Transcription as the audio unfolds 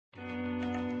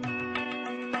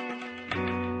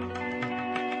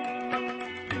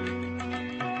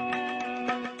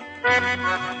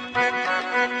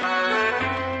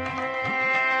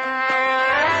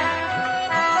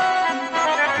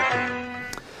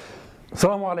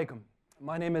Assalamu alaikum.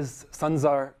 My name is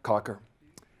Sanzar Kakar.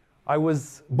 I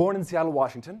was born in Seattle,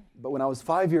 Washington, but when I was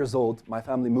 5 years old, my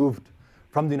family moved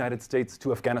from the United States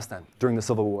to Afghanistan during the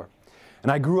Civil War.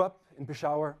 And I grew up in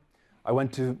Peshawar. I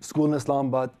went to school in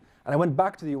Islamabad, and I went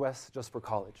back to the US just for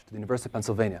college, to the University of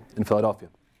Pennsylvania in Philadelphia.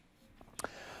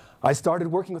 I started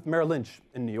working with Merrill Lynch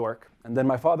in New York, and then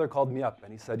my father called me up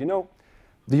and he said, you know,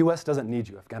 the US doesn't need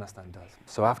you, Afghanistan does.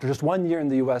 So after just 1 year in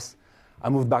the US, I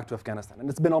moved back to Afghanistan. And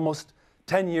it's been almost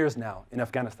 10 years now in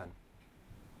Afghanistan.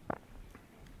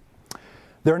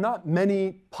 There are not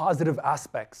many positive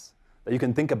aspects that you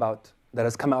can think about that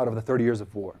has come out of the 30 years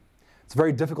of war. It's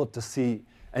very difficult to see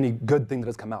any good thing that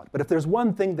has come out. But if there's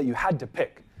one thing that you had to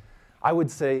pick, I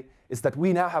would say is that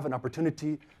we now have an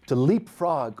opportunity to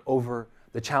leapfrog over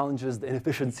the challenges, the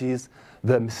inefficiencies,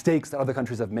 the mistakes that other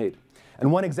countries have made.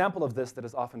 And one example of this that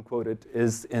is often quoted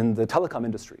is in the telecom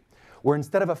industry, where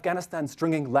instead of Afghanistan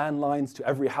stringing landlines to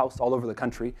every house all over the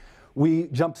country, we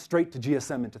jumped straight to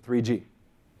GSM into 3G.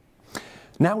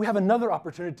 Now we have another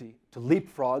opportunity to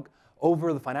leapfrog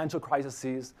over the financial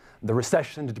crises, the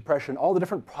recession, the depression, all the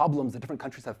different problems that different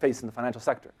countries have faced in the financial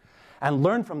sector, and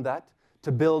learn from that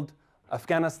to build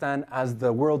Afghanistan as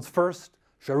the world's first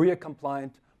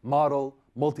Sharia-compliant model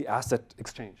multi-asset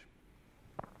exchange.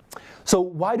 So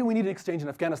why do we need an exchange in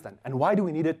Afghanistan? And why do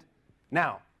we need it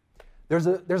now? There's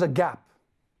a gap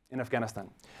in Afghanistan.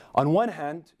 On one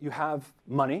hand, you have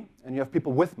money, and you have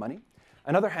people with money.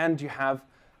 On the other hand, you have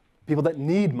people that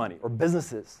need money, or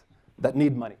businesses that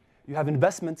need money. You have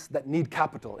investments that need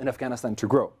capital in Afghanistan to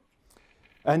grow.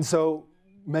 And so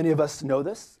many of us know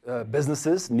this.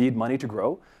 Businesses need money to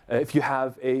grow. If you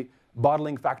have a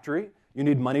bottling factory, you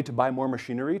need money to buy more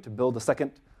machinery to build a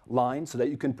second line so that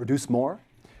you can produce more.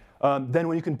 Then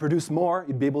when you can produce more,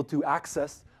 you'd be able to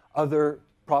access other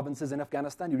provinces in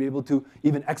Afghanistan. You'd be able to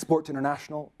even export to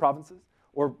international provinces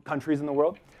or countries in the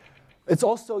world. It's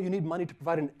also, you need money to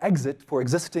provide an exit for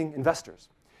existing investors.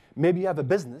 Maybe you have a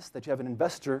business that you have an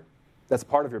investor that's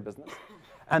part of your business,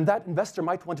 and that investor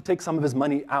might want to take some of his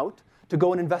money out to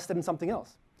go and invest it in something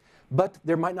else. But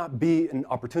there might not be an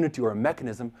opportunity or a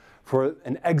mechanism for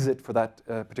an exit for that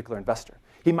particular investor.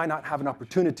 He might not have an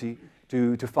opportunity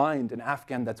to find an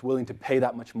Afghan that's willing to pay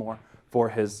that much more for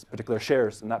his particular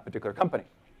shares in that particular company.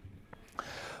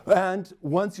 And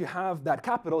once you have that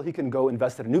capital, he can go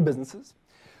invest in new businesses.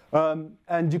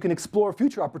 And you can explore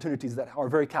future opportunities that are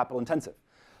very capital intensive.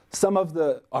 Some of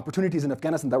the opportunities in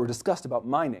Afghanistan that were discussed about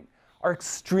mining are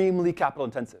extremely capital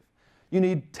intensive. You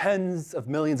need tens of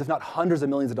millions, if not hundreds of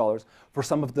millions of dollars for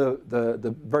some of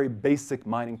the very basic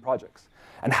mining projects.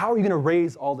 And how are you going to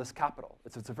raise all this capital?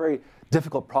 It's a very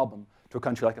difficult problem to a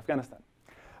country like Afghanistan.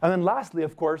 And then lastly,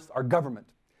 of course, our government.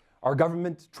 Our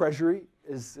government treasury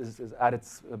is at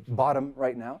its bottom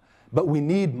right now, but we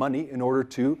need money in order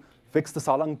to fix the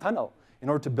Salang Tunnel, in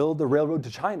order to build the railroad to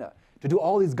China, to do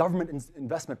all these government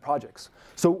investment projects.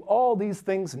 So all these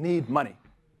things need money.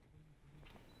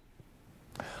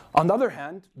 On the other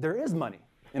hand, there is money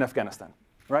in Afghanistan,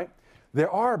 right?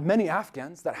 There are many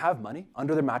Afghans that have money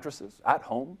under their mattresses, at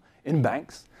home, in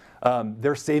banks.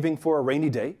 They're saving for a rainy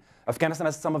day. Afghanistan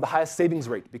has some of the highest savings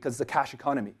rate because it's a cash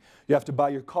economy. You have to buy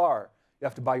your car. You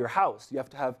have to buy your house. You have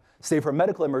to save for a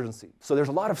medical emergency. So there's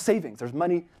a lot of savings. There's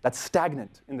money that's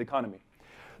stagnant in the economy.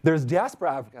 There's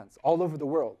diaspora Afghans all over the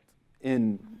world,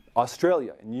 in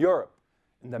Australia, in Europe,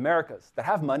 in the Americas, that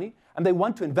have money, and they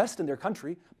want to invest in their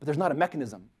country, but there's not a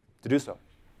mechanism to do so.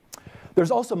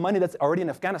 There's also money that's already in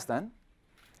Afghanistan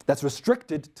that's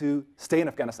restricted to stay in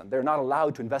Afghanistan. They're not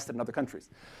allowed to invest it in other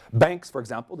countries. Banks, for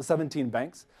example, the 17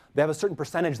 banks, they have a certain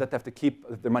percentage that they have to keep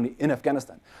their money in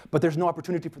Afghanistan. But there's no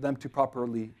opportunity for them to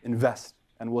properly invest,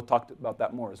 and we'll talk about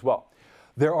that more as well.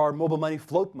 There are mobile money,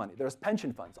 float money. There's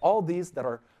pension funds, all these that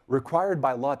are required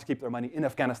by law to keep their money in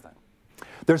Afghanistan.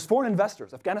 There's foreign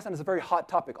investors. Afghanistan is a very hot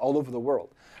topic all over the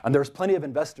world. And there's plenty of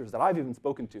investors that I've even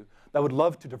spoken to that would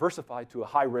love to diversify to a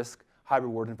high-risk,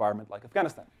 high-reward environment like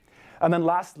Afghanistan. And then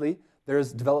lastly,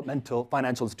 there's developmental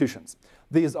financial institutions.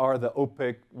 These are the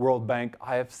OPIC, World Bank,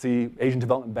 IFC, Asian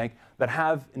Development Bank that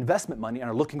have investment money and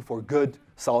are looking for good,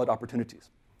 solid opportunities.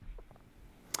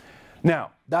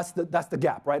 Now, that's the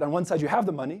gap, right? On one side, you have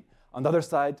the money. On the other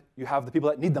side, you have the people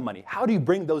that need the money. How do you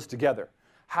bring those together?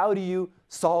 How do you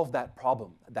solve that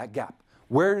problem, that gap?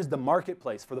 Where is the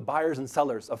marketplace for the buyers and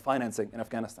sellers of financing in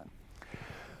Afghanistan?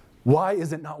 Why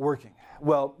is it not working?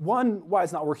 Well, one, why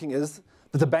it's not working is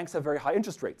that the banks have very high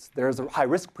interest rates. There's a high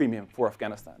risk premium for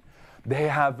Afghanistan. They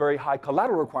have very high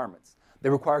collateral requirements. They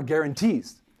require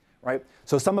guarantees, right?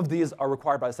 So some of these are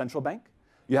required by the central bank.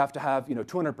 You have to have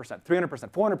 200%, 300%,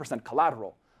 400%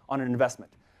 collateral on an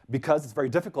investment because it's very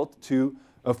difficult to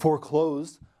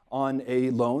foreclose on a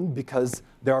loan because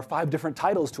there are 5 different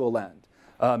titles to a land.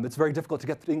 It's very difficult to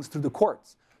get things through the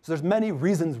courts. So there's many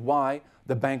reasons why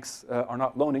the banks are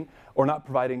not loaning or not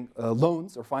providing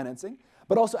loans or financing.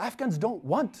 But also Afghans don't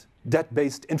want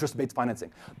debt-based, interest-based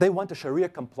financing. They want a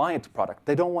Sharia-compliant product.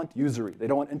 They don't want usury. They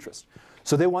don't want interest.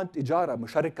 So they want ijara,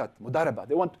 musharikat, mudaraba.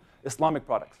 They want Islamic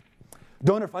products.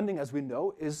 Donor funding, as we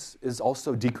know, is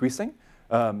also decreasing.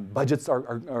 Budgets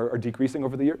are decreasing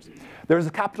over the years. There's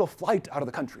a capital flight out of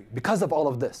the country because of all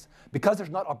of this. Because there's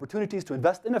not opportunities to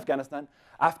invest in Afghanistan,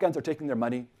 Afghans are taking their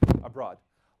money abroad.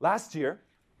 Last year,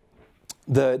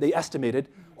 they estimated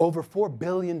over $4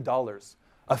 billion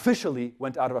officially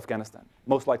went out of Afghanistan,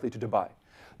 most likely to Dubai.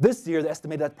 This year, they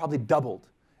estimated that probably doubled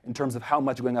in terms of how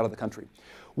much going out of the country.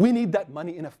 We need that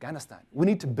money in Afghanistan. We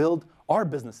need to build our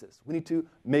businesses. We need to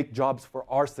make jobs for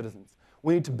our citizens.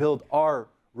 We need to build our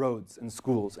roads and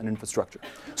schools and infrastructure.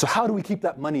 So how do we keep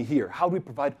that money here? How do we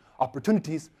provide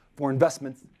opportunities for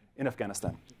investments in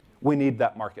Afghanistan? We need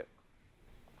that market.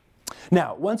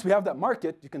 Now, once we have that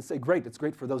market, you can say, great, it's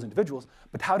great for those individuals,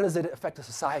 but how does it affect a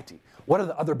society? What are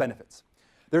the other benefits?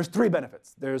 There's 3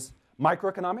 benefits. There's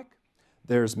microeconomic,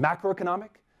 there's macroeconomic,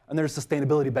 and there's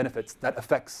sustainability benefits that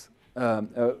affects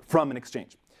from an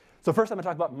exchange. So first I'm going to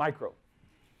talk about micro.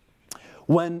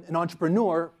 When an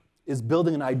entrepreneur is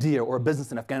building an idea or a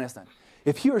business in Afghanistan,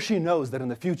 if he or she knows that in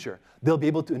the future they'll be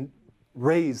able to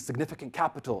raise significant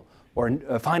capital or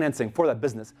financing for that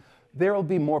business, they'll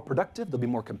be more productive, they'll be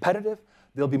more competitive,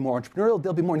 they'll be more entrepreneurial,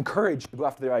 they'll be more encouraged to go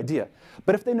after their idea.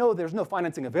 But if they know there's no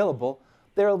financing available,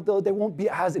 they won't be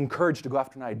as encouraged to go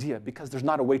after an idea because there's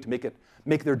not a way to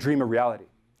make their dream a reality.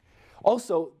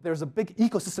 Also, there's a big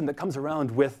ecosystem that comes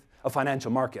around with a financial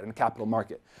market and a capital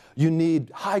market. You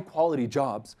need high-quality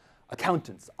jobs,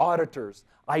 accountants, auditors,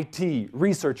 IT,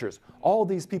 researchers, all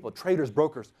these people, traders,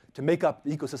 brokers, to make up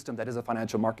the ecosystem that is a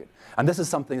financial market. And this is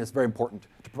something that's very important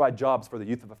to provide jobs for the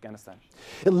youth of Afghanistan.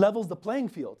 It levels the playing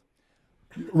field.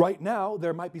 Right now,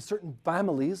 there might be certain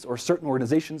families or certain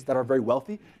organizations that are very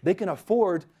wealthy. They can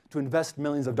afford to invest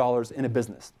millions of dollars in a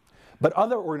business. But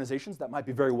other organizations that might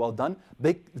be very well done,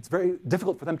 it's very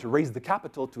difficult for them to raise the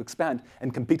capital to expand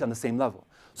and compete on the same level.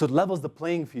 So it levels the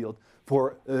playing field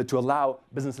to allow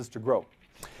businesses to grow.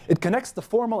 It connects the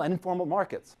formal and informal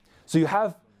markets. So you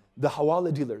have the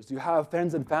hawala dealers, you have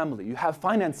friends and family, you have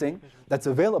financing that's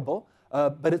available,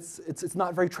 but it's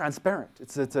not very transparent.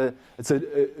 To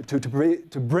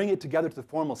bring it together to the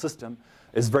formal system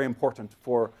is very important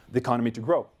for the economy to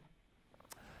grow.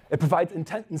 It provides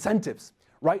incentives.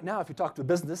 Right now, if you talk to a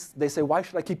business, they say, why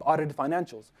should I keep audited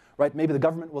financials? Right? Maybe the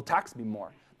government will tax me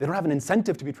more. They don't have an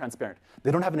incentive to be transparent. They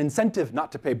don't have an incentive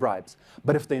not to pay bribes.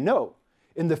 But if they know,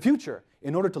 in the future,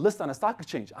 in order to list on a stock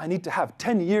exchange, I need to have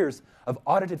 10 years of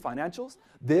audited financials,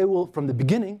 they will, from the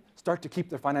beginning, start to keep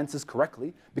their finances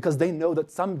correctly because they know that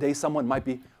someday someone might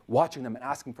be watching them and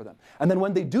asking for them. And then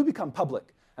when they do become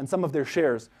public, and some of their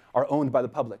shares are owned by the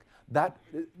public, that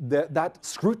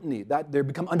scrutiny, that they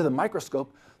become under the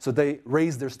microscope, so they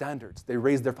raise their standards, they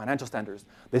raise their financial standards,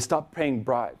 they stop paying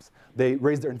bribes, they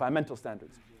raise their environmental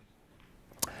standards.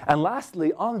 And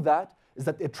lastly, on that, is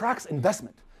that it attracts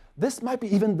investment. This might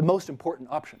be even the most important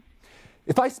option.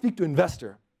 If I speak to an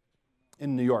investor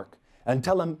in New York and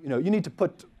tell him, you need to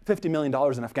put $50 million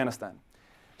in Afghanistan,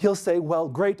 he'll say, well,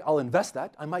 great, I'll invest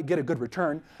that. I might get a good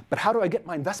return, but how do I get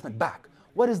my investment back?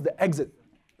 What is the exit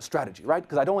strategy, right?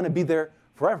 Because I don't want to be there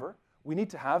forever. We need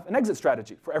to have an exit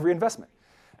strategy for every investment.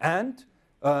 And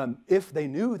if they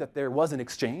knew that there was an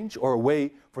exchange or a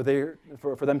way for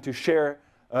them to share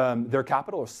their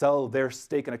capital or sell their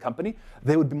stake in a company,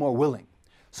 they would be more willing.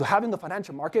 So having the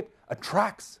financial market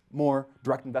attracts more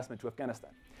direct investment to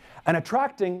Afghanistan. And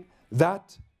attracting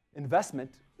that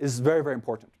investment is very, very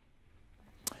important.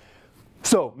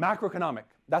 So macroeconomic,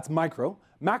 that's micro.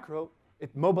 Macro,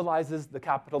 it mobilizes the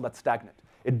capital that's stagnant.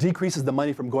 It decreases the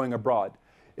money from going abroad.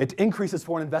 It increases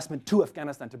foreign investment to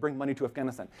Afghanistan, to bring money to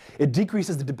Afghanistan. It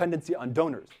decreases the dependency on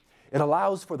donors. It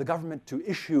allows for the government to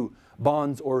issue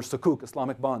bonds or sukuk,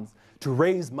 Islamic bonds, to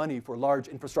raise money for large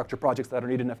infrastructure projects that are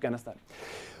needed in Afghanistan.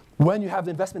 When you have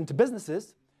the investment into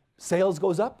businesses, sales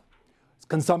goes up,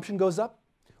 consumption goes up.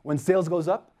 When sales goes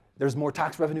up, there's more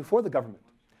tax revenue for the government.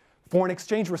 Foreign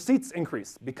exchange receipts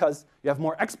increase because you have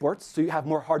more exports, so you have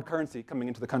more hard currency coming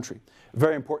into the country.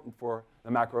 Very important for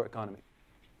the macro economy.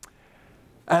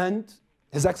 And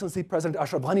His Excellency President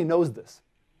Ashraf Ghani knows this.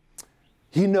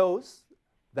 He knows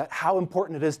that how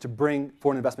important it is to bring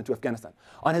foreign investment to Afghanistan.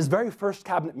 On his very first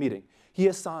cabinet meeting, he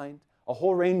assigned a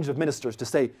whole range of ministers to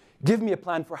say, give me a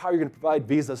plan for how you're going to provide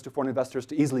visas to foreign investors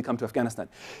to easily come to Afghanistan.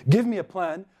 Give me a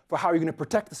plan for how you're going to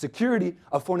protect the security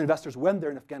of foreign investors when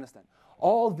they're in Afghanistan.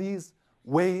 All these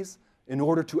ways in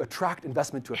order to attract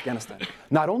investment to Afghanistan,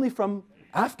 not only from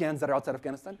Afghans that are outside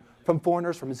Afghanistan, from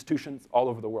foreigners, from institutions all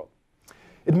over the world.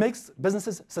 It makes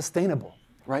businesses sustainable,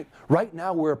 right? Right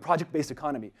now, we're a project-based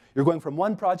economy. You're going from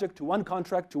one project to one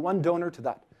contract to one donor to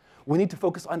that. We need to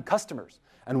focus on customers.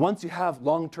 And once you have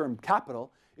long-term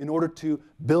capital, in order to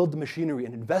build the machinery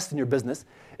and invest in your business,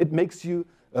 it makes you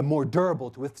more durable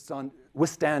to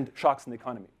withstand shocks in the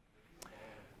economy.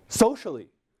 Socially,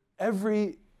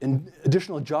 every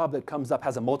additional job that comes up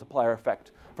has a multiplier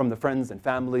effect from the friends and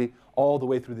family all the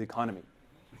way through the economy.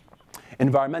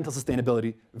 Environmental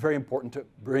sustainability, very important to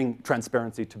bring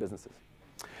transparency to businesses.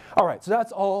 All right, so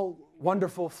that's all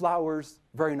wonderful, flowers,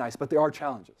 very nice, but there are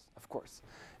challenges, of course,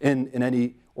 in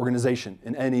any organization,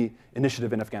 in any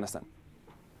initiative in Afghanistan.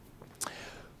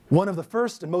 One of the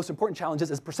first and most important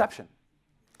challenges is perception.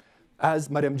 As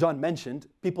Mariam Jan mentioned,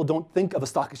 people don't think of a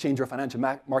stock exchange or a financial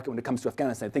market when it comes to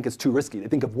Afghanistan. They think it's too risky. They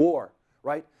think of war,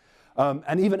 right?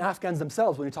 And even Afghans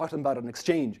themselves, when you talk to them about an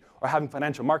exchange or having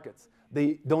financial markets,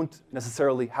 they don't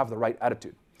necessarily have the right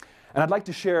attitude. And I'd like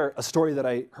to share a story that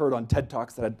I heard on TED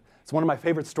Talks. It's one of my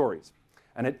favorite stories.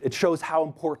 And it shows how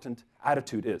important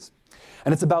attitude is.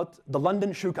 And it's about the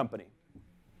London Shoe Company.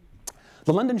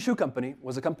 The London Shoe Company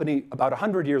was a company about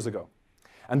 100 years ago.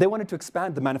 And they wanted to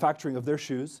expand the manufacturing of their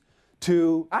shoes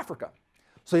to Africa.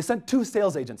 So they sent 2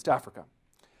 sales agents to Africa.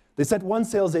 They sent one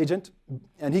sales agent,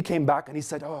 and he came back and he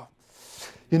said, oh,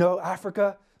 you know,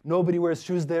 Africa, nobody wears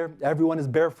shoes there. Everyone is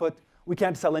barefoot. We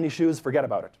can't sell any shoes. Forget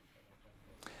about it.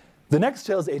 The next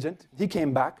sales agent, he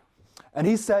came back and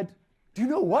he said, do you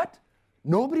know what?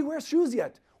 Nobody wears shoes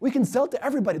yet. We can sell to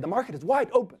everybody. The market is wide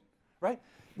open, right?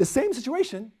 The same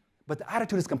situation, but the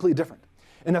attitude is completely different.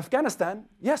 In Afghanistan,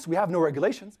 yes, we have no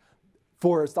regulations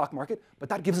for a stock market, but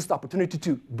that gives us the opportunity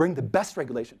to bring the best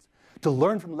regulations, to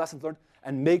learn from the lessons learned,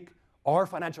 and make our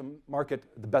financial market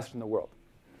the best in the world.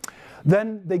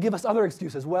 Then they give us other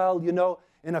excuses. Well, you know,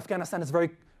 in Afghanistan, it's very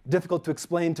difficult to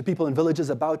explain to people in villages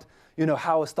about, you know,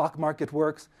 how a stock market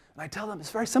works. And I tell them,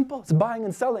 it's very simple. It's buying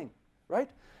and selling, right?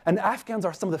 And Afghans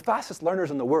are some of the fastest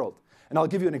learners in the world. And I'll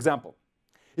give you an example.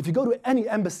 If you go to any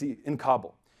embassy in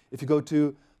Kabul, if you go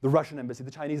to the Russian embassy,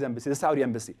 the Chinese embassy, the Saudi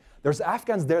embassy, there's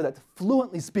Afghans there that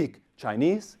fluently speak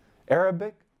Chinese,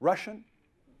 Arabic, Russian,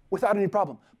 without any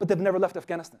problem. But they've never left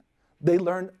Afghanistan. They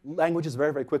learn languages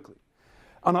very, very quickly.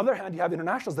 On the other hand, you have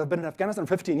internationals that have been in Afghanistan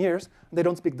for 15 years, and they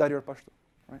don't speak Dari or Pashto.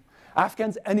 Right?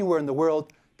 Afghans anywhere in the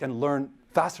world can learn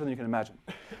faster than you can imagine.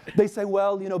 They say,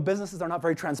 well, you know, businesses are not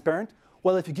very transparent.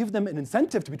 Well, if you give them an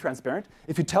incentive to be transparent,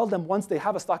 if you tell them once they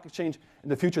have a stock exchange in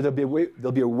the future,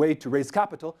 there'll be a way to raise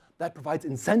capital, that provides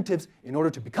incentives in order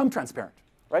to become transparent,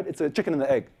 right? It's a chicken and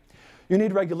the egg. You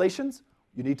need regulations.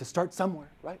 You need to start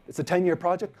somewhere, right? It's a 10-year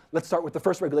project. Let's start with the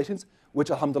first regulations, which,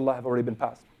 alhamdulillah, have already been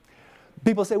passed.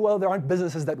 People say, well, there aren't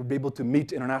businesses that would be able to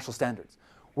meet international standards.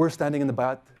 We're standing in the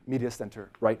Bayat Media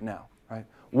Center right now, right?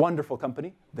 Wonderful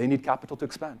company. They need capital to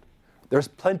expand. There's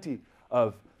plenty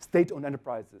of state-owned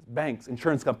enterprises, banks,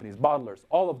 insurance companies, bottlers,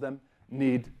 all of them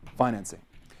need financing.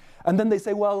 And then they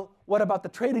say, well, what about the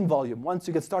trading volume? Once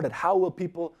you get started, how will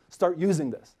people start using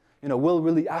this? You know, will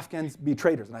really Afghans be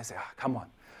traders? And I say, come on.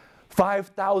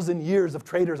 5,000 years of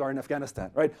traders are in Afghanistan,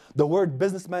 right? The word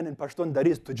businessman in Pashtun Dari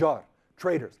is tujar,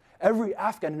 traders. Every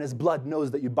Afghan in his blood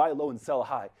knows that you buy low and sell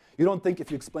high. You don't think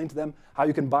if you explain to them how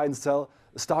you can buy and sell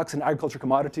stocks and agriculture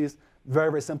commodities,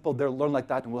 very, very simple. They'll learn like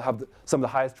that, and we'll have some of the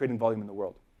highest trading volume in the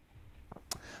world.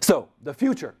 So, the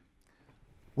future.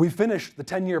 We finished the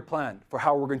 10-year plan for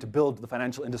how we're going to build the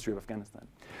financial industry of Afghanistan.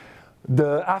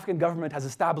 The Afghan government has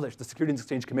established the Securities and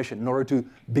Exchange Commission in order to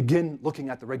begin looking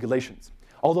at the regulations.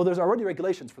 Although there's already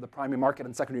regulations for the primary market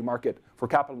and secondary market for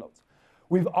capital notes.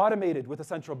 We've automated with the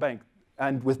central bank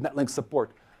and with NetLink's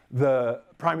support the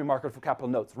primary market for capital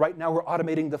notes. Right now, we're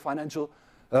automating the financial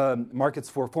markets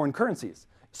for foreign currencies,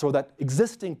 so that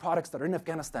existing products that are in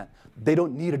Afghanistan, they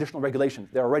don't need additional regulations.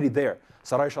 They're already there.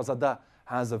 Sarai Shahzada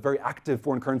has a very active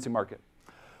foreign currency market.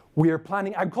 We are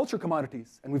planning agriculture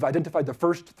commodities, and we've identified the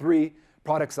first 3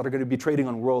 products that are going to be trading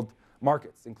on world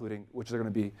markets, including which are going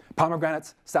to be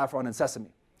pomegranates, saffron, and sesame.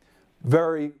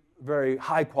 Very, very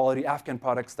high quality Afghan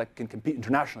products that can compete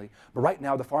internationally. But right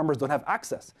now, the farmers don't have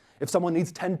access. If someone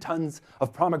needs 10 tons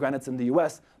of pomegranates in the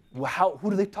US, who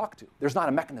do they talk to? There's not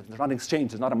a mechanism, there's not an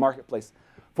exchange, there's not a marketplace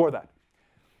for that.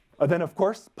 Then, of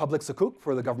course, public sukuk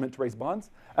for the government to raise bonds.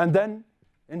 And then,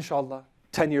 inshallah,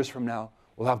 10 years from now,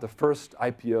 we'll have the first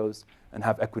IPOs and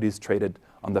have equities traded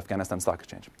on the Afghanistan Stock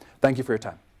Exchange. Thank you for your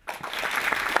time.